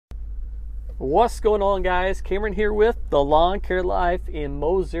What's going on, guys? Cameron here with The Lawn Care Life in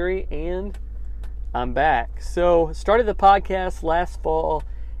Missouri, and I'm back. So, started the podcast last fall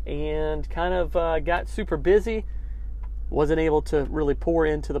and kind of got super busy. Wasn't able to really pour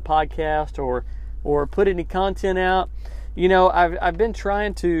into the podcast or put any content out. You know, I've been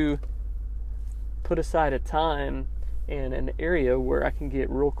trying to put aside a time in an area where I can get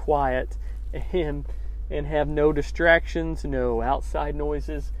real quiet and have no distractions, no outside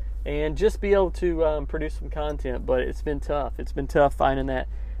noises, and just be able to produce some content. But it's been tough. It's been tough finding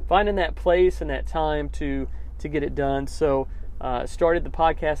that place and that time to get it done. So started the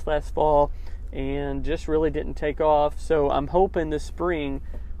podcast last fall and just really didn't take off. So I'm hoping this spring,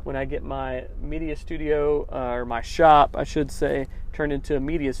 when I get my media studio, or my shop, I should say, turned into a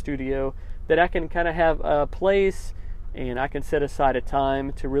media studio, that I can kind of have a place and I can set aside a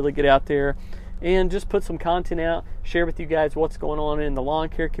time to really get out there and just put some content out, share with you guys what's going on in the lawn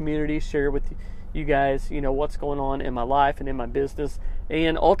care community, share with you guys, what's going on in my life and in my business,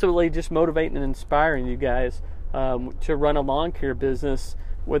 and ultimately just motivating and inspiring you guys to run a lawn care business,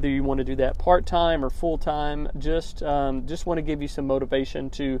 whether you want to do that part-time or full-time. Just want to give you some motivation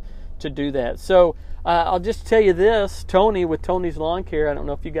to do that. So I'll just tell you this, Tony with Tony's Lawn Care, I don't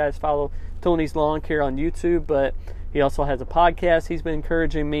know if you guys follow Tony's Lawn Care on YouTube, but he also has a podcast. He's been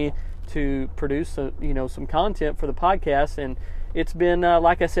encouraging me to produce some content for the podcast, and it's been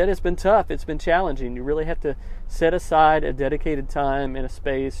like I said, it's been tough, it's been challenging. You really have to set aside a dedicated time and a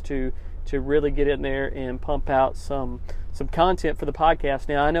space to really get in there and pump out some content for the podcast.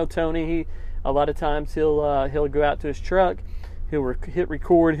 Now I know Tony, a lot of times he'll go out to his truck, he'll hit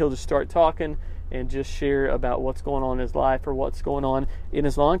record, he'll just start talking and just share about what's going on in his life or what's going on in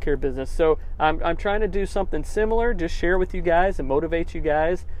his lawn care business. So I'm trying to do something similar, just share with you guys and motivate you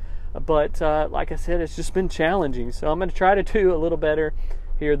guys. But like I said, it's just been challenging. So I'm going to try to do a little better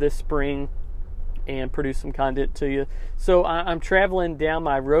here this spring and produce some content to you. So I'm traveling down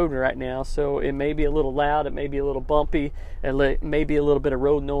my road right now, so it may be a little loud, it may be a little bumpy, it may be a little bit of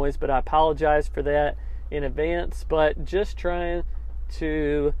road noise, but I apologize for that in advance. But just trying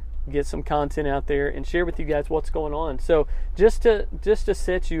to get some content out there and share with you guys what's going on. So just to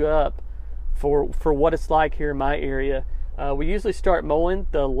set you up for what it's like here in my area. We usually start mowing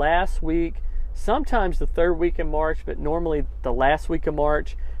the last week, sometimes the third week in March, but normally the last week of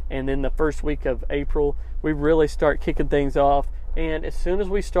March, and then the first week of April, we really start kicking things off. And as soon as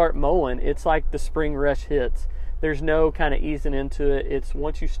we start mowing, it's like the spring rush hits. There's no kind of easing into it. It's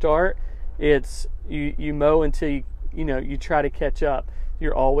once you start, it's you mow until you try to catch up.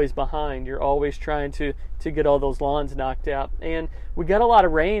 You're always behind. You're always trying to get all those lawns knocked out. And we got a lot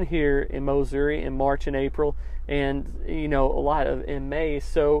of rain here in Missouri in March and April, and a lot in May.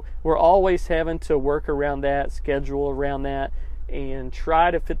 So we're always having to work around that, schedule around that, and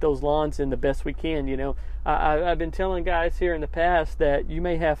try to fit those lawns in the best we can. I've been telling guys here in the past that you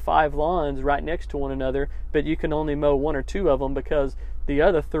may have 5 lawns right next to one another, but you can only mow 1 or 2 of them because the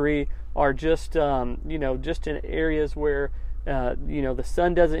other 3 are just just in areas where the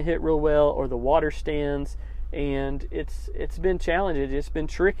sun doesn't hit real well or the water stands, and it's been challenging. It's been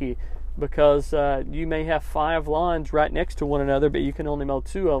tricky because you may have 5 lawns right next to one another, but you can only mow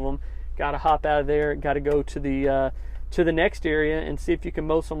 2 of them. Got to hop out of there. Got to go to the next area and see if you can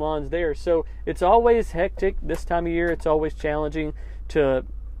mow some lawns there. So it's always hectic this time of year. It's always challenging to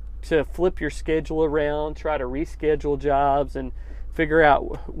flip your schedule around, try to reschedule jobs, and figure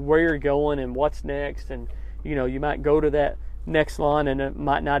out where you're going and what's next. And you might go to that next lawn and it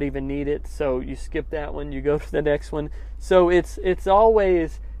might not even need it, so you skip that one, you go to the next one. So it's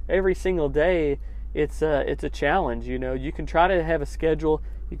always, every single day, it's a challenge. You can try to have a schedule,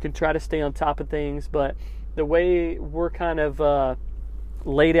 you can try to stay on top of things, but the way we're kind of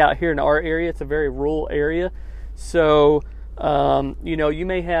laid out here in our area, it's a very rural area. So you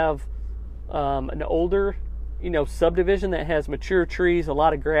may have an older subdivision that has mature trees, a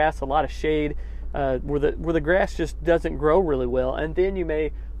lot of grass, a lot of shade, where the grass just doesn't grow really well. And then you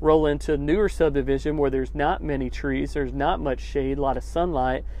may roll into a newer subdivision where there's not many trees, there's not much shade, a lot of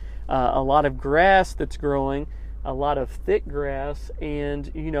sunlight, a lot of grass that's growing, a lot of thick grass,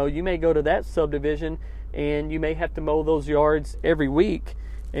 and you may go to that subdivision and you may have to mow those yards every week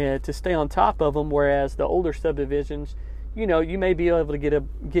to stay on top of them, whereas the older subdivisions, you may be able to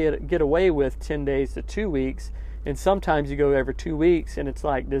get away with 10 days to 2 weeks. And sometimes you go every 2 weeks and it's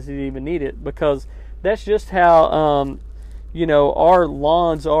like, does it even need it? Because that's just how, our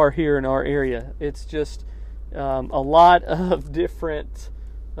lawns are here in our area. It's just a lot of different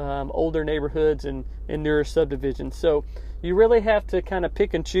older neighborhoods and newer subdivisions. So you really have to kind of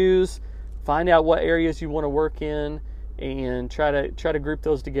pick and choose, find out what areas you want to work in, and try to group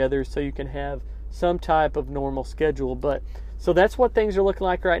those together so you can have some type of normal schedule. But so that's what things are looking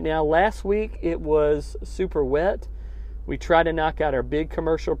like right now. Last week it was super wet. We tried to knock out our big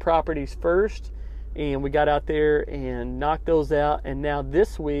commercial properties first, and we got out there and knocked those out. And now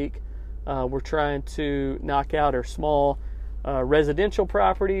this week we're trying to knock out our small residential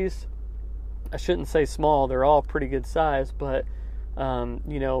properties. I shouldn't say small; they're all pretty good size, but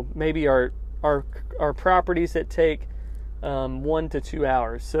maybe our properties that take 1 to 2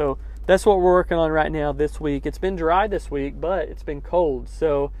 hours. So that's what we're working on right now this week. It's been dry this week, but it's been cold.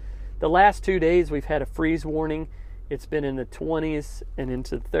 So the last 2 days we've had a freeze warning. It's been in the 20s and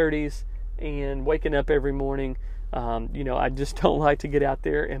into the 30s, and waking up every morning, I just don't like to get out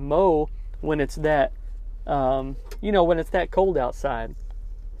there and mow when it's that, when it's that cold outside.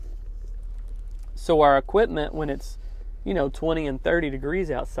 So our equipment, when it's, 20 and 30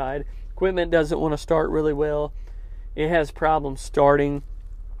 degrees outside, equipment doesn't want to start really well. It has problems starting,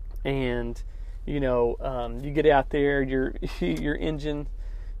 and, you get out there, your engine,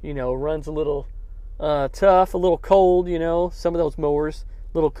 runs a little tough, a little cold, some of those mowers,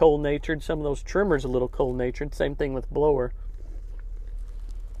 a little cold-natured, some of those trimmers a little cold-natured, same thing with blower.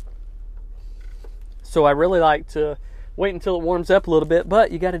 So I really like to wait until it warms up a little bit,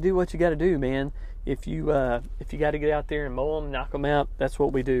 but you got to do what you got to do, man. If you got to get out there and mow them, knock them out, that's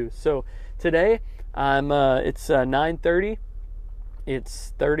what we do. So today it's 9:30.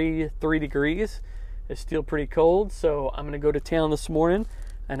 It's 33 degrees. It's still pretty cold, so I'm going to go to town this morning,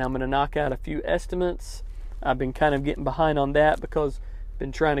 and I'm going to knock out a few estimates. I've been kind of getting behind on that because I've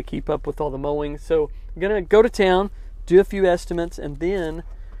been trying to keep up with all the mowing. So I'm going to go to town, do a few estimates, and then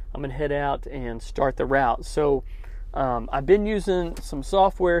I'm going to head out and start the route. So I've been using some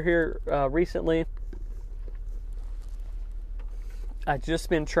software here recently. I've just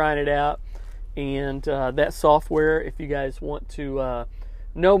been trying it out, and that software, if you guys want to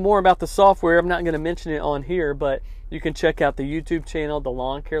know more about the software, I'm not going to mention it on here, but you can check out the YouTube channel, The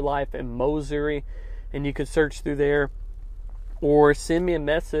Lawn Care Life in Missouri, and you can search through there, or send me a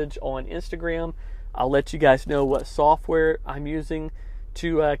message on Instagram. I'll let you guys know what software I'm using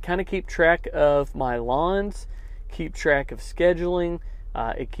to kind of keep track of my lawns, keep track of scheduling.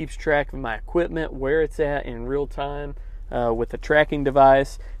 It keeps track of my equipment, where it's at in real time with a tracking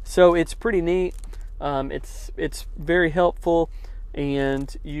device. So it's pretty neat. It's very helpful,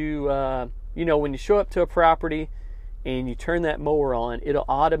 and you when you show up to a property and you turn that mower on, it'll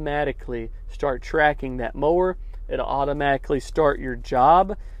automatically start tracking that mower. It'll automatically start your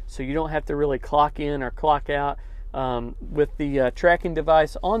job, so you don't have to really clock in or clock out. With the tracking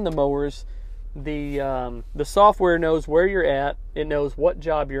device on the mowers, the software knows where you're at. It knows what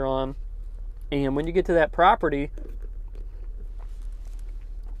job you're on, and when you get to that property,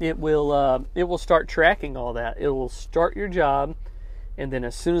 it will start tracking all that. It will start your job, and then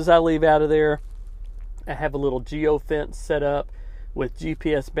as soon as I leave out of there, I have a little geofence set up with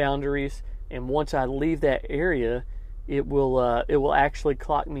GPS boundaries, and once I leave that area, it will actually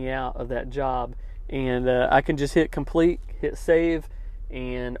clock me out of that job, and I can just hit complete, hit save,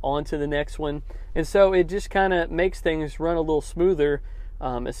 and on to the next one. And so it just kind of makes things run a little smoother,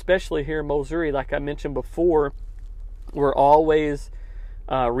 especially here in Missouri. Like I mentioned before, we're always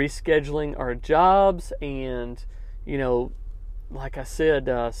rescheduling our jobs, and like I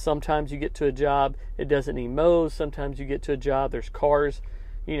said, sometimes you get to a job, it doesn't need mows. Sometimes you get to a job, there's cars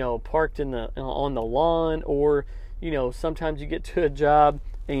parked on the lawn, or sometimes you get to a job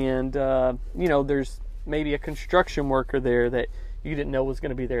and there's maybe a construction worker there that you didn't know was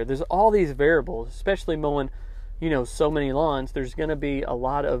going to be there. There's all these variables, especially mowing so many lawns. There's going to be a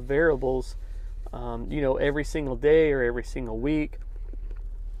lot of variables every single day or every single week.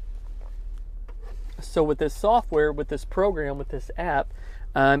 So with this software, with this program, with this app,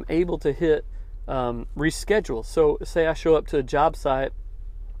 I'm able to hit reschedule. So say I show up to a job site,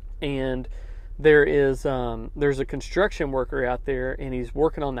 and there's a construction worker out there, and he's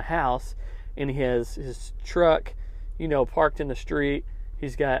working on the house, and he has his truck parked in the street.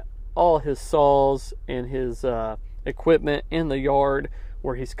 He's got all his saws and his equipment in the yard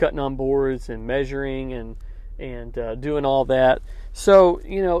where he's cutting on boards and measuring and doing all that. So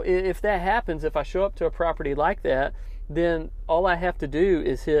if that happens, if I show up to a property like that, then all I have to do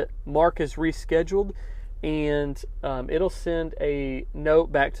is hit mark as rescheduled, and it'll send a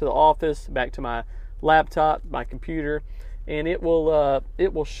note back to the office, back to my laptop, my computer, and it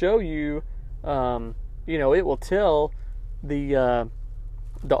will show you, it will tell the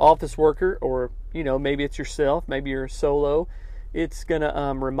office worker, or maybe it's yourself, maybe you're solo. It's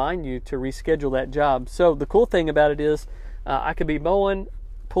gonna remind you to reschedule that job. So the cool thing about it is, I could be mowing,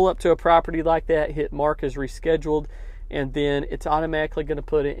 pull up to a property like that, hit mark as rescheduled, and then it's automatically going to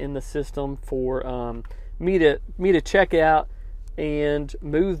put it in the system for me to check out and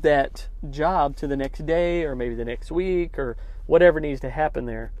move that job to the next day or maybe the next week or whatever needs to happen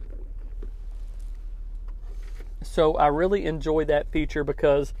there. So I really enjoy that feature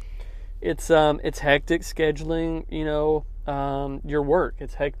because it's hectic scheduling, your work.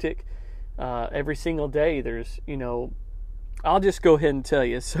 It's hectic every single day. There's, I'll just go ahead and tell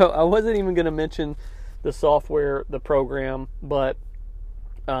you. So I wasn't even going to mention the software, the program, but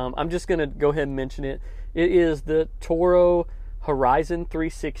I'm just going to go ahead and mention it. It is the Toro Horizon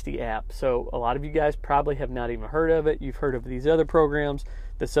 360 app. So a lot of you guys probably have not even heard of it. You've heard of these other programs,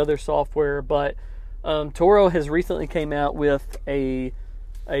 this other software, but Toro has recently came out with a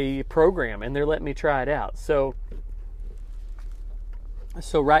program, and they're letting me try it out. So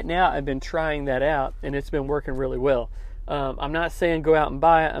right now I've been trying that out, and it's been working really well. I'm not saying go out and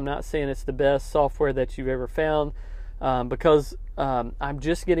buy it. I'm not saying it's the best software that you've ever found because I'm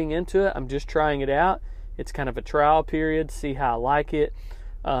just getting into it. I'm just trying it out. It's kind of a trial period, see how I like it.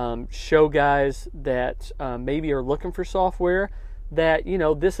 Show guys that maybe are looking for software that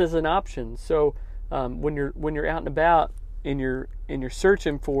this is an option. So when you're out and about and you're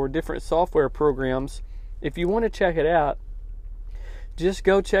searching for different software programs, if you want to check it out, just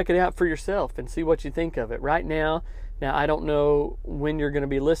go check it out for yourself and see what you think of it. Right now I don't know when you're going to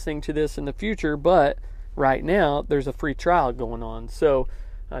be listening to this in the future, but right now there's a free trial going on. So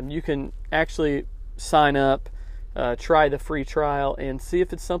you can actually sign up, try the free trial, and see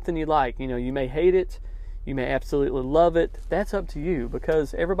if it's something you like. You may hate it, you may absolutely love it. That's up to you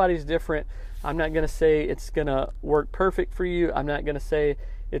because everybody's different. I'm not going to say it's going to work perfect for you. I'm not going to say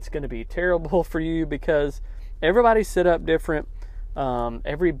it's going to be terrible for you because everybody's set up different.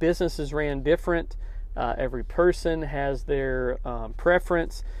 Every business is ran different. Every person has their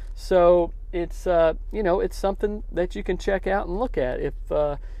preference. So it's it's something that you can check out and look at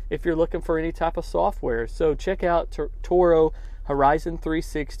if you're looking for any type of software. So check out Toro Horizon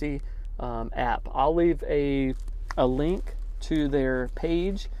 360 app. I'll leave a link to their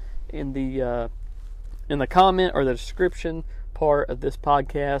page in the comment or the description part of this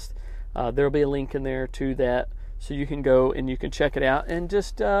podcast. There'll be a link in there to that, so you can go and you can check it out. And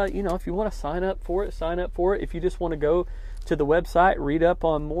just if you want to sign up for it, sign up for it. If you just want to go to the website, read up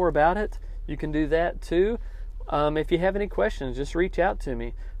on more about it, you can do that too. If you have any questions, just reach out to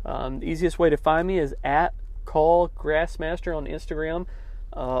me. The easiest way to find me is at callgrassmaster on Instagram,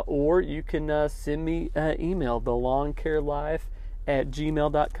 or you can send me an email,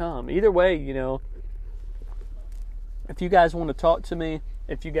 thelongcarelife@gmail.com. Either way, if you guys want to talk to me,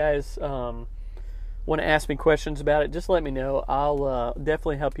 if you guys want to ask me questions about it, just let me know. I'll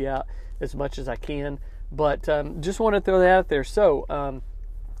definitely help you out as much as I can. But just want to throw that out there. So,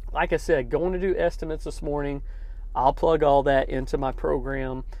 like I said, going to do estimates this morning. I'll plug all that into my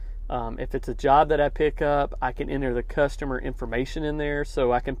program. If it's a job that I pick up, I can enter the customer information in there,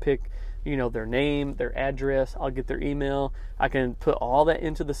 so I can pick, their name, their address. I'll get their email. I can put all that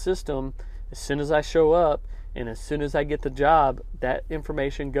into the system as soon as I show up, and as soon as I get the job, that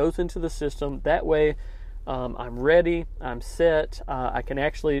information goes into the system. That way, I'm ready. I'm set. I can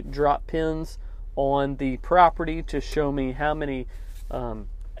actually drop pins on the property to show me how many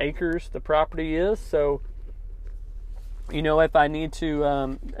acres the property is. So, if I need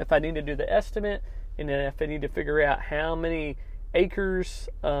to do the estimate, and then if I need to figure out how many acres,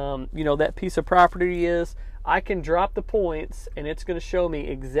 that piece of property is, I can drop the points, and it's going to show me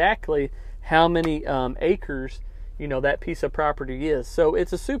exactly how many acres, that piece of property is. So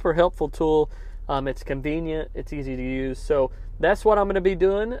it's a super helpful tool. It's convenient. It's easy to use. So that's what I'm going to be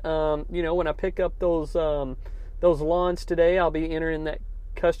doing. When I pick up those lawns today, I'll be entering that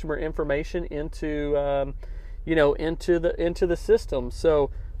customer information into the system. So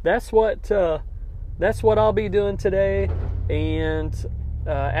that's what I'll be doing today. And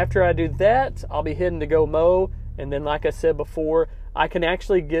after I do that, I'll be heading to go mow. And then, like I said before, I can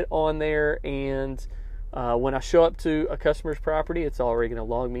actually get on there, and when I show up to a customer's property, it's already going to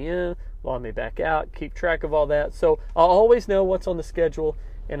log me in, log me back out, keep track of all that. So I'll always know what's on the schedule,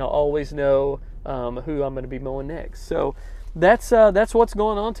 and I'll always know who I'm going to be mowing next. So that's what's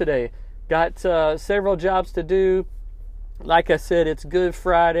going on today. Got several jobs to do. Like I said, it's Good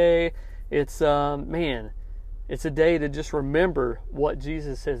Friday. It's it's a day to just remember what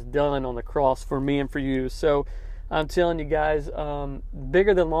Jesus has done on the cross for me and for you. So I'm telling you guys,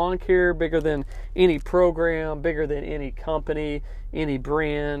 bigger than lawn care, bigger than any program, bigger than any company, any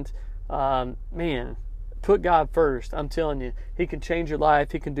brand. Put God first. I'm telling you, He can change your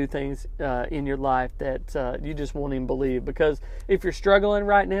life. He can do things in your life that you just won't even believe. Because if you're struggling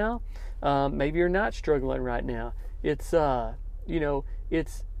right now, maybe you're not struggling right now, it's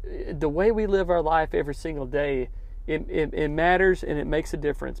it's the way we live our life every single day. It matters, and it makes a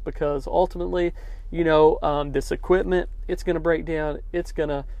difference, because ultimately, this equipment, it's going to break down. It's going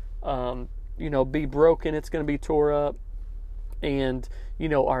to, be broken. It's going to be tore up. And,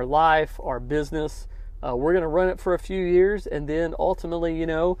 our life, our business, we're going to run it for a few years. And then ultimately,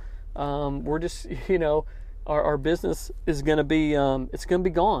 we're just, our business is going to be, it's going to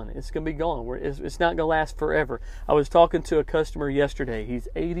be gone. It's going to be gone. It's not going to last forever. I was talking to a customer yesterday. He's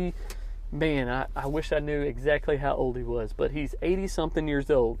 80. Man, I wish I knew exactly how old he was, but he's 80-something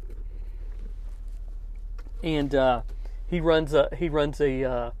years old, and he runs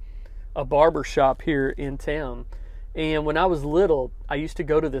a barber shop here in town. And when I was little, I used to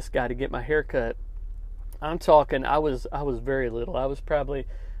go to this guy to get my hair cut. I'm talking, I was very little. I was probably,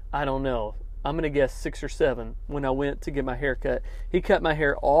 I don't know, I'm gonna guess 6 or 7 when I went to get my hair cut. He cut my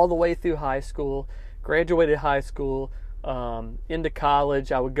hair all the way through high school, graduated high school. Into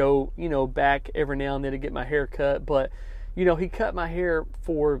college. I would go, back every now and then to get my hair cut, but, he cut my hair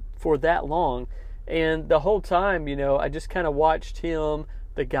for that long. And the whole time, I just kind of watched him,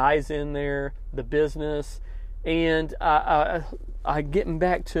 the guys in there, the business. And I getting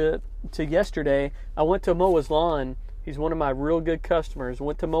back to yesterday, I went to mow his lawn. He's one of my real good customers.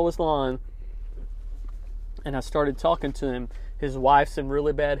 Went to mow his lawn, and I started talking to him. His wife's in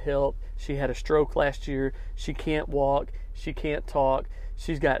really bad health. She had a stroke last year. She can't walk. She can't talk.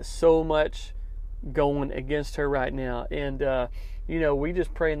 She's got so much going against her right now. And, we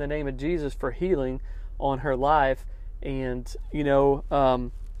just pray in the name of Jesus for healing on her life. And,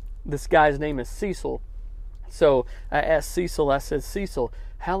 this guy's name is Cecil. So I asked Cecil, I said, Cecil,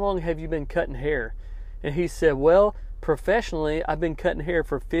 how long have you been cutting hair? And he said, well, professionally, I've been cutting hair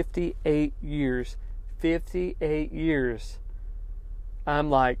for 58 years. 58 years.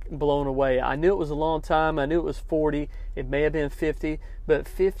 I'm like blown away. I knew it was a long time. I knew it was 40. It may have been 50, but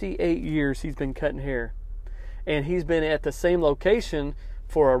 58 years he's been cutting hair. And he's been at the same location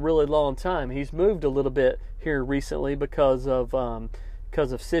for a really long time. He's moved a little bit here recently because of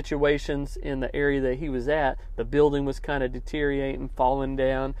situations in the area that he was at. The building was kind of deteriorating, falling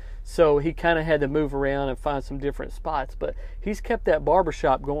down. So he kind of had to move around and find some different spots. But he's kept that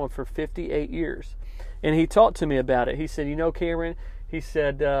barbershop going for 58 years. And he talked to me about it. He said, Cameron, he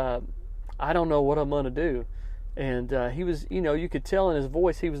said, I don't know what I'm going to do. And he was, you could tell in his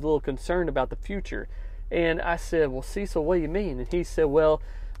voice he was a little concerned about the future. And I said, well, Cecil, what do you mean? And he said, well,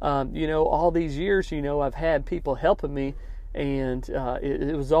 all these years, I've had people helping me, and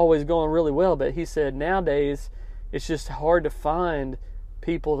it was always going really well. But he said, nowadays, it's just hard to find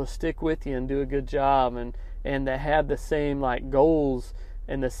people to stick with you and do a good job and that have the same goals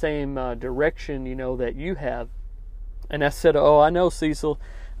and the same direction, that you have. And I said, oh, I know, Cecil.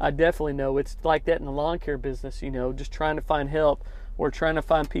 I definitely know. It's like that in the lawn care business, just trying to find help, or trying to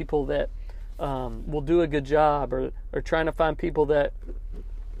find people that will do a good job, or trying to find people that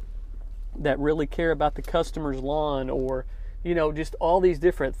really care about the customer's lawn, or, just all these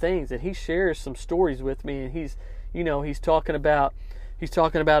different things. And he shares some stories with me, and he's talking about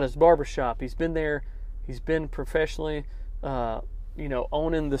his barbershop. He's been there. He's been professionally,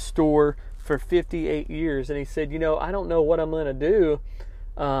 owning the store for 58 years. And he said, I don't know what I'm going to do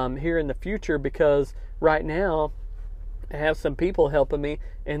here in the future, because right now I have some people helping me,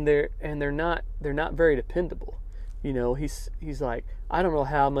 and they're not very dependable. He's like, I don't know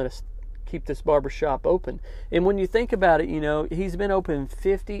how I'm going to keep this barbershop open. And when you think about it, he's been open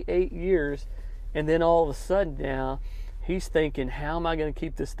 58 years, and then all of a sudden now he's thinking, how am I going to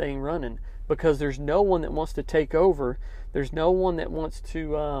keep this thing running? Because there's no one that wants to take over. There's no one that wants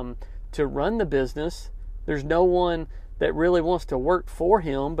to run the business. There's no one that really wants to work for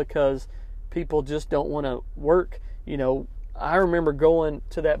him, because people just don't want to work. I remember going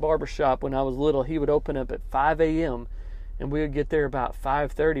to that barbershop when I was little. He would open up at 5 a.m. and we would get there about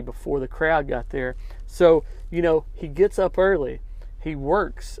 5:30 before the crowd got there. So, he gets up early. He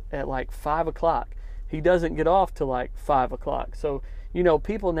works at 5 o'clock. He doesn't get off till 5 o'clock. So,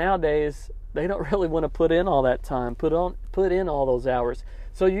 people nowadays, they don't really want to put in all that time, put in all those hours.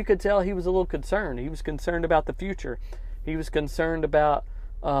 So you could tell he was a little concerned. He was concerned about the future. He was concerned about,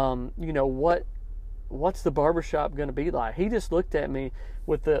 what's the barbershop going to be like. He just looked at me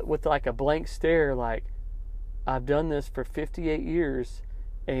with a blank stare, like, I've done this for 58 years,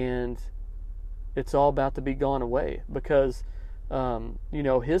 and it's all about to be gone away, because,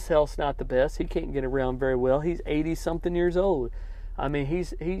 his health's not the best. He can't get around very well. He's 80-something years old. I mean,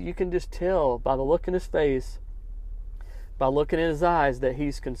 you can just tell by the look in his face, by looking in his eyes, that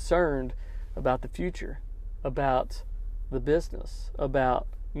he's concerned about the future, about the business, about,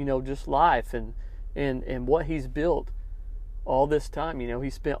 just life, and and what he's built all this time. He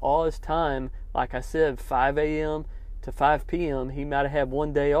spent all his time, like I said, 5 a.m. to 5 p.m. He might have had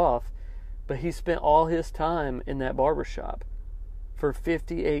one day off, but he spent all his time in that barbershop for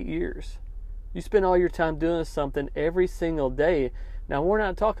 58 years. You spend all your time doing something every single day. Now, we're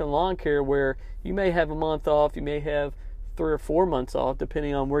not talking lawn care where you may have a month off, you may have 3 or 4 months off,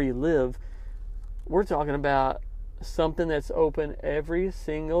 depending on where you live. We're talking about something that's open every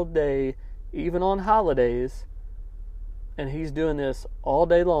single day, even on holidays, and he's doing this all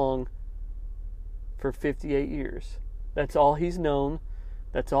day long for 58 years. That's all he's known.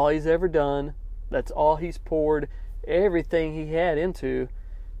 That's all he's ever done. That's all he's poured everything he had into.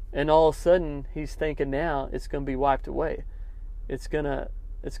 And all of a sudden, he's thinking now it's going to be wiped away. It's gonna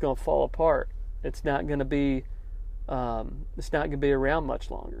fall apart. It's not going to be around much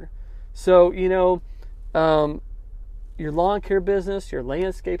longer. So your lawn care business, your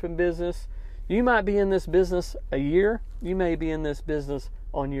landscaping business, you might be in this business a year. You may be in this business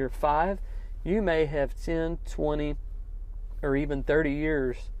on year 5. You may have 10, 20, or even 30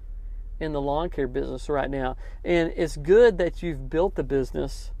 years in the lawn care business right now. And it's good that you've built the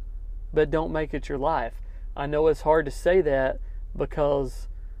business, but don't make it your life. I know it's hard to say that because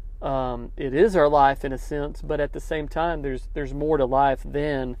it is our life in a sense, but at the same time, there's more to life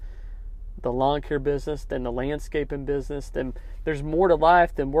than the lawn care business, than the landscaping business. Then there's more to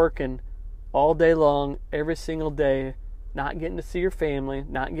life than working all day long, every single day, not getting to see your family,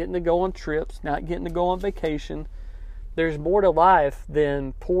 not getting to go on trips, not getting to go on vacation. There's more to life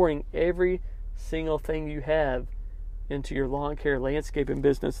than pouring every single thing you have into your lawn care landscaping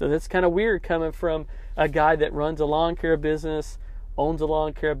business. So that's kind of weird coming from a guy that runs a lawn care business, owns a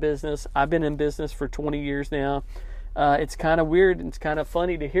lawn care business. I've been in business for 20 years now. It's kind of weird and it's kind of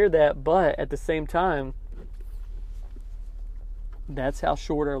funny to hear that, but at the same time, that's how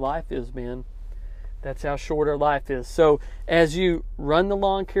short our life is, man. That's how short our life is. So as you run the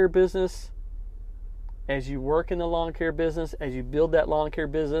lawn care business, as you work in the lawn care business, as you build that lawn care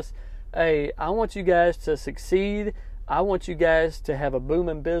business, hey, I want you guys to succeed. I want you guys to have a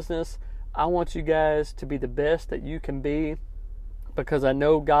booming business. I want you guys to be the best that you can be, because I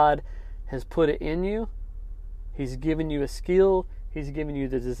know God has put it in you. He's given you a skill. He's given you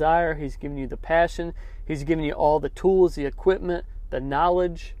the desire. He's given you the passion. He's given you all the tools, the equipment, the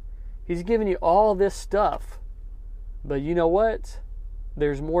knowledge. He's given you all this stuff. But you know what?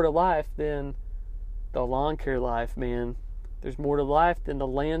 There's more to life than the lawn care life, man. There's more to life than the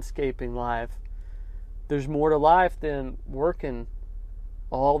landscaping life. There's more to life than working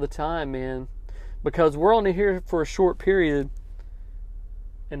all the time, man. Because we're only here for a short period.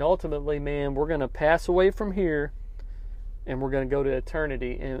 And ultimately, man, we're going to pass away from here and we're going to go to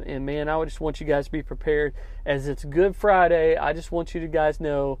eternity. And man, I just want you guys to be prepared. As it's Good Friday, I just want you to guys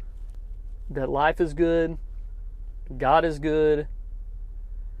know that life is good. God is good.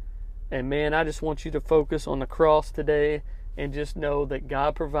 And man, I just want you to focus on the cross today and just know that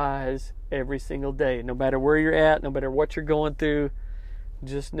God provides every single day. No matter where you're at, no matter what you're going through,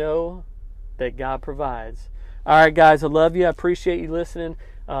 just know that God provides. All right, guys, I love you. I appreciate you listening.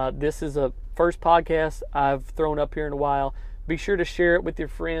 This is a first podcast I've thrown up here in a while. Be sure to share it with your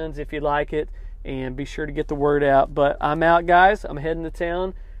friends if you like it, and be sure to get the word out. But I'm out, guys. I'm heading to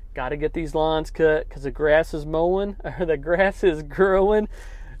town. Got to get these lawns cut because the grass is mowing, or the grass is growing.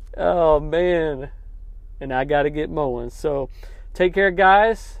 Oh, man. And I got to get mowing. So take care,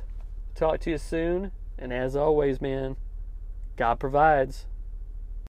 guys. Talk to you soon. And as always, man, God provides.